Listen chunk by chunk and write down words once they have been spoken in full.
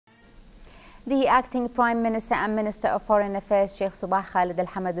The acting Prime Minister and Minister of Foreign Affairs, Sheikh Khalid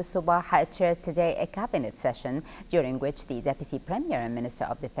Al-Hamad Al-Sabah, chaired today a cabinet session during which the Deputy Premier and Minister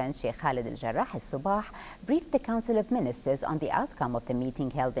of Defence, Sheikh Khalid Al-Jarrah Al-Sabah, briefed the Council of Ministers on the outcome of the meeting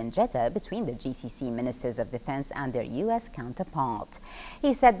held in Jeddah between the GCC Ministers of Defence and their US counterpart.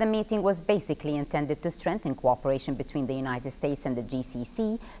 He said the meeting was basically intended to strengthen cooperation between the United States and the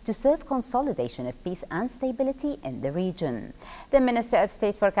GCC to serve consolidation of peace and stability in the region. The Minister of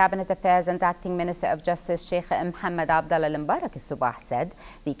State for Cabinet Affairs and Acting Minister of Justice, Sheikh Mohammed Abdullah Al-Mubarak Al-Sabah, said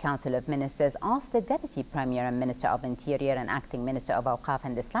the Council of Ministers asked the Deputy Premier and Minister of Interior and Acting Minister of Awqaf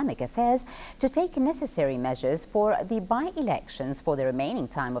and Islamic Affairs to take necessary measures for the by-elections for the remaining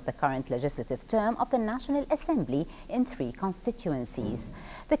time of the current legislative term of the National Assembly in 3 constituencies.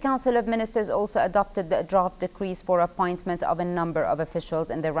 The Council of Ministers also adopted the draft decrees for appointment of a number of officials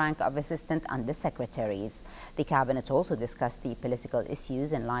in the rank of Assistant Under-Secretaries. The Cabinet also discussed the political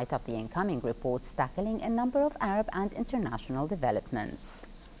issues in light of the incoming reports tackling a number of Arab and international developments.